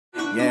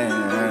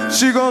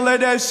She gon' let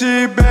that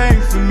shit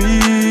bang for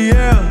me,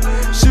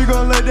 yeah. She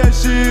gon' let that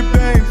shit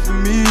bang for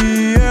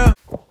me, yeah.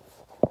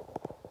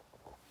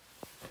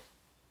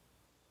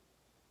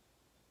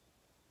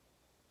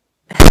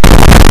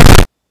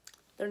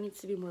 There needs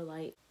to be more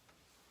light.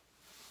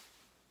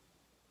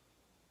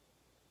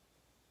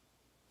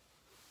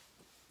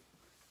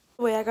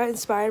 Wait, I got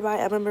inspired by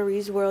Emma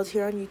Marie's World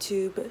here on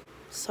YouTube,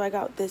 so I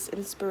got this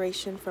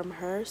inspiration from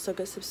her, so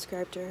go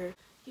subscribe to her.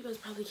 You guys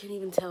probably can't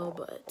even tell,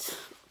 but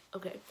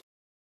okay.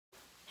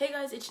 Hey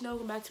guys, it's Chanelle.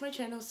 Welcome back to my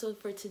channel. So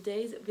for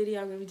today's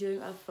video, I'm going to be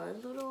doing a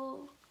fun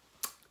little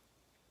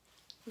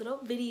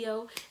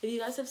video. If you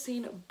guys have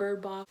seen Bird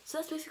Box, so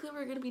that's basically what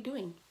we're going to be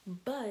doing.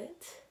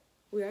 But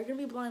we are going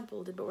to be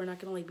blindfolded, but we're not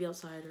going to like be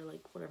outside or like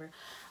whatever.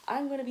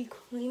 I'm going to be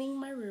cleaning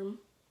my room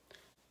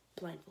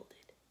blindfolded.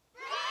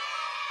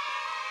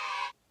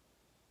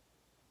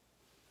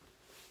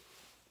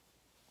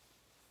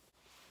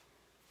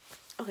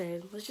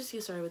 Okay, let's just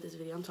get started with this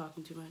video. I'm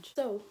talking too much.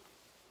 So,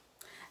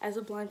 as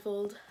a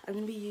blindfold, I'm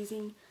going to be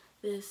using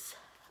this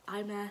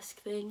eye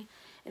mask thing.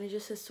 And it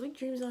just says Sweet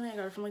Dreams on it. I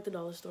got it from like the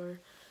dollar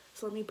store.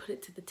 So let me put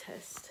it to the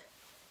test.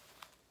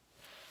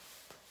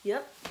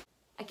 Yep,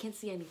 I can't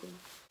see anything.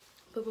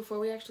 But before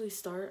we actually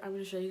start, I'm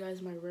going to show you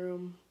guys my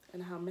room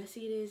and how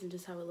messy it is and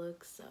just how it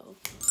looks. So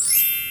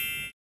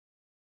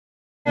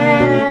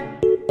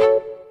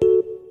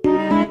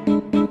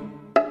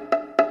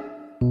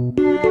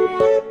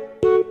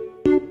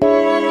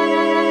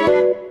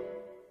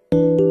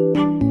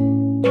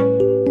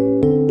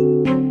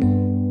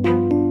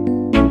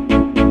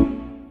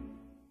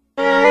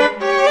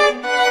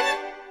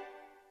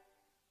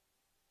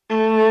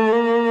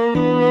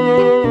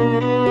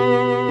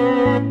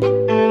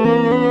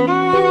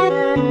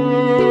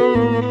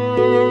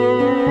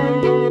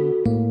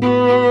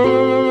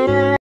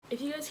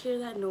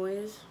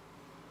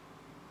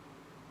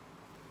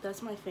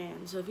that's my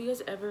fan. So if you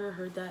guys ever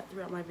heard that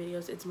throughout my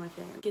videos, it's my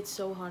fan. It gets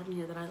so hot in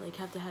here that I like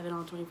have to have it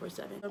on 24/7.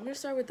 So I'm gonna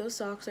start with those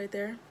socks right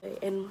there. Okay,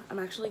 and I'm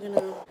actually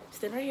gonna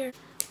stand right here,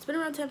 spin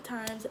around 10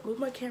 times, move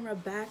my camera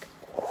back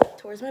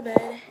towards my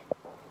bed,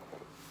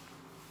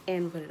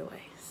 and put it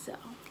away. So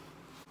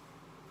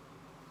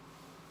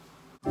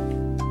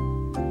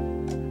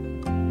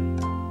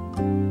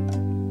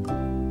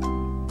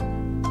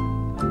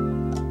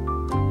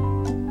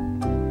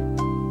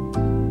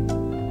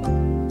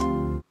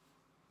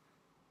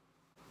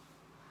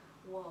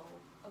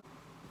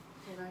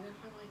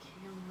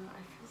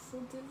so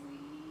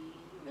dizzy.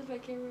 Where's my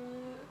camera?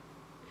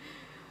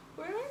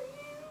 Where are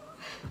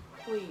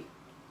you? Wait,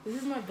 this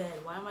is my bed.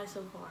 Why am I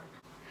so far?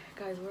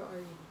 Guys, where are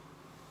you?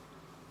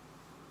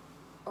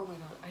 Oh my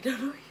god, I don't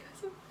know you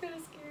guys. I'm kind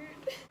of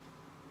scared.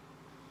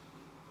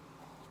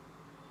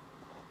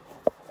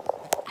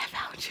 I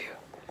found you.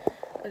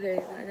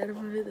 Okay, I gotta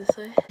move it this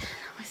way.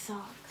 My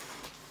socks.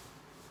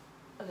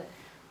 Okay,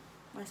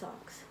 my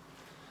socks.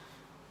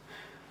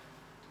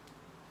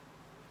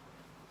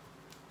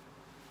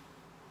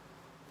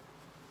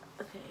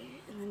 Okay,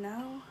 and then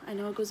now I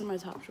know it goes in my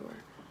top drawer.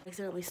 I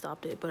accidentally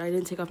stopped it, but I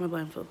didn't take off my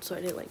blindfold, so I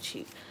didn't like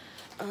cheat.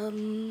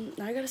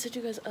 Now I gotta set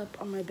you guys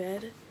up on my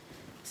bed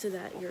so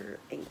that you're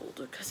angled,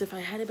 because if I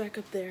had it back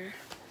up there,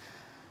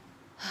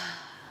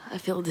 I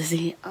feel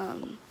dizzy.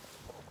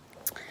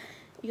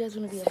 You guys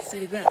wanna be able to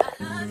see the ground.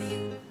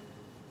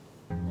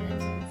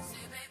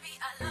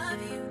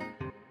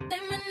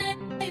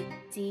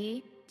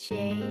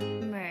 DJ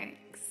Merx.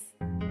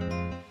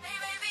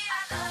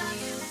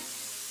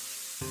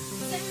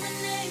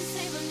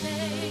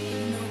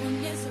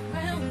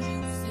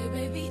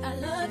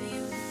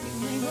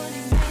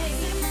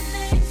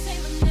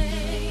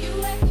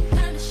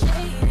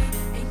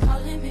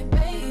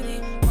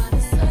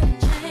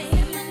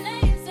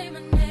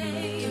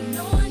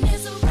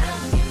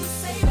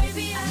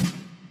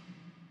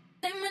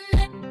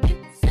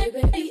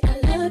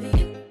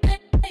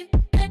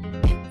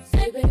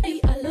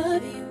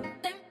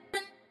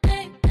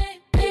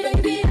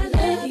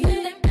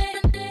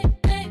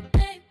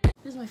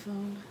 My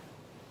phone.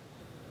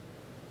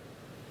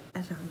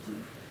 I found you.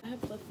 I have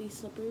fluffy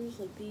slippers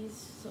like these,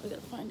 so I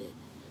gotta find it.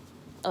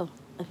 Oh,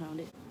 I found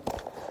it.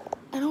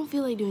 I don't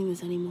feel like doing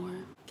this anymore.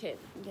 Okay,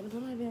 I'm gonna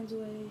put my Vans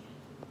away.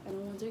 I know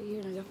one's right here,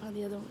 and I gotta find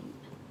the other one.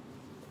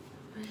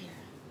 Right here.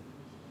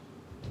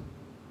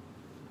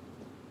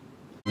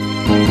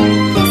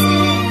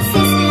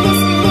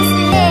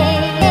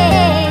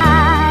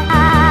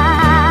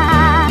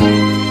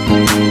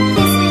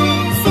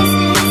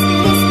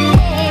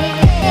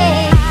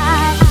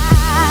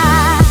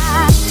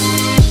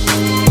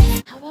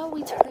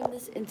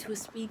 Into a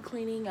speed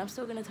cleaning. I'm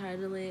still gonna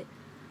title it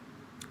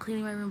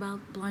cleaning my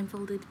room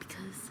blindfolded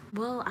because,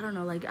 well, I don't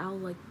know, like I'll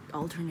like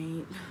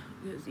alternate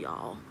because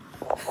y'all.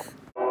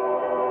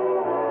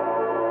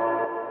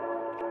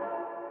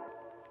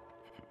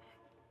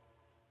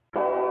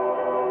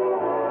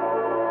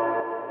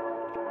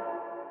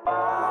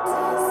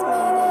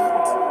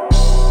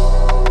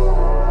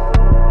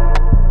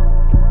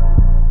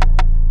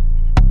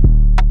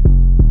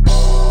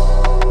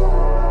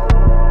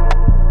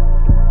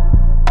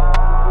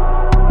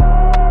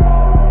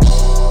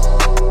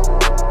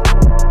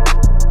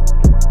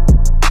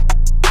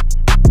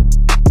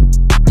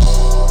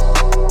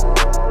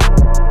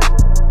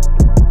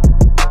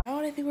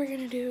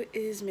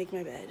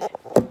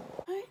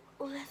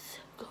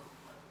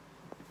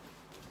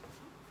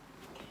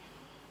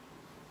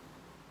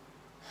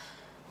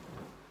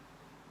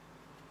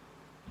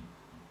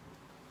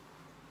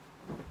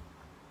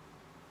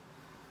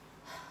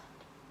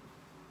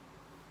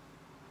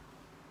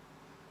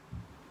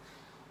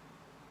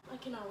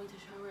 cannot wait to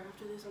shower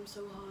after this. I'm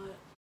so hot.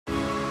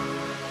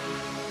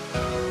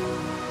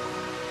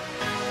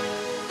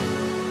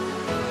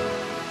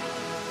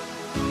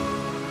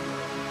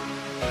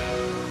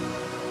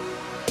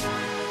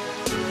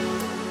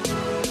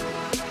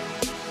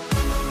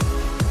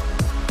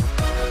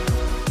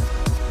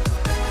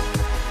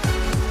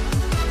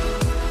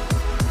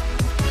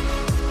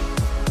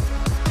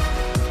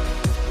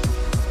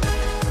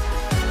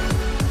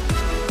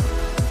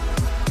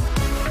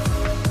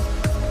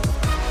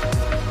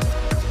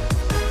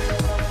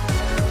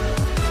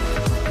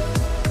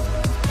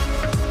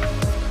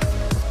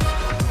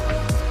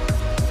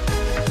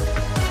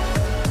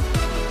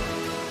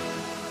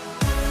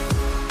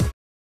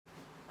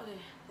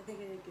 I think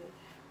I did good.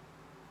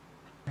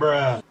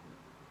 Bruh.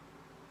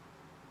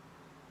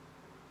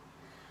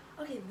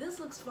 Okay, this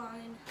looks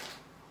fine.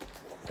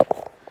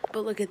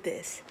 But look at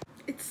this.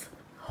 It's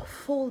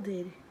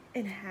folded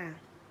in half.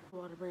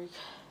 Water break.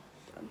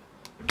 Done.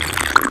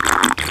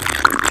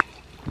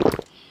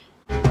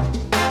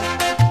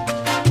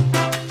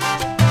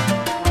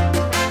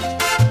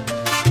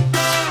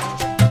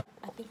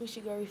 I think we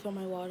should go refill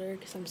my water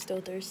because I'm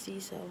still thirsty,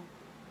 so.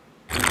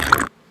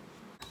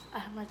 I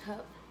have my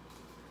cup.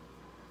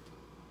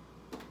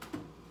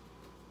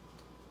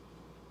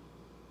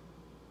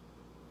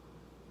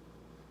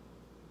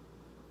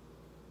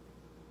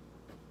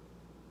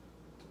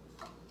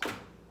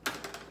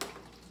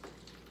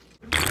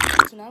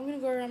 So now I'm gonna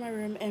go around my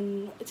room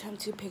and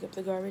attempt to pick up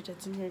the garbage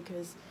that's in here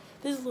because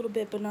there's a little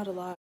bit, but not a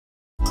lot.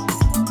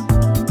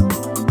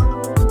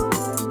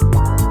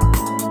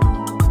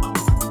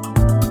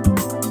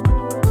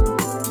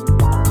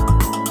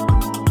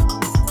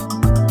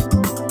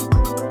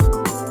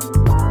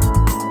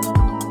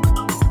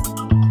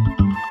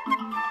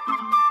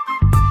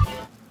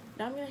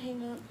 Now I'm gonna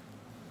hang up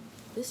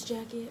this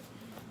jacket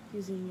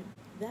using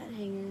that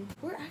hanger.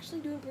 We're actually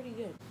doing pretty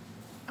good.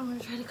 I'm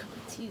gonna try to come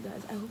back to you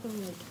guys. I hope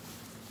I'm like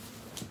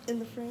in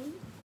the frame.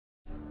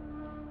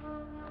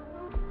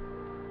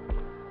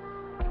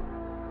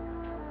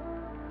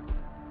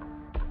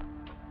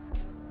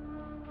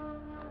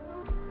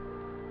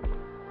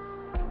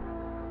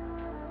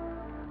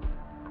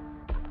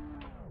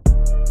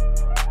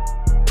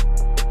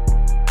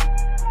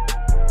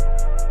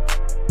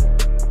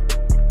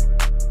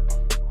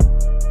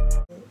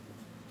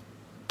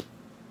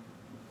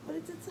 But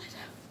it's inside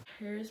out.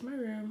 Here's my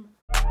room.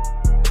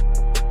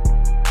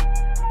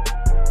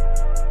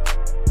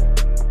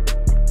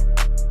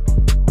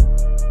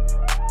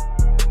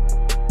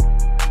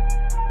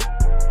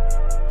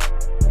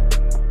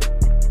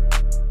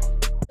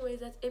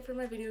 That's it for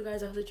my video,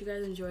 guys. I hope that you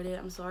guys enjoyed it.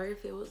 I'm sorry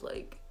if it was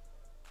like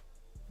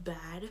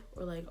bad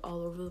or like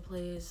all over the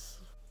place,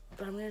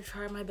 but I'm gonna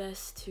try my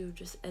best to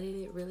just edit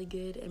it really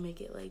good and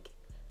make it like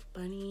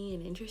funny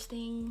and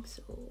interesting,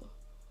 so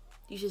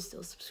you should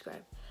still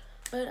subscribe.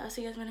 But I'll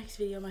see you guys in my next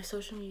video. My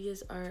social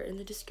medias are in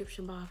the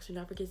description box. Do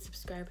not forget to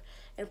subscribe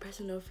and press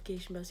the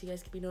notification bell so you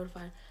guys can be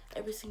notified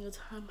every single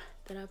time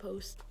that I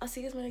post. I'll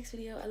see you guys in my next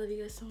video. I love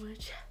you guys so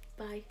much.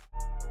 Bye.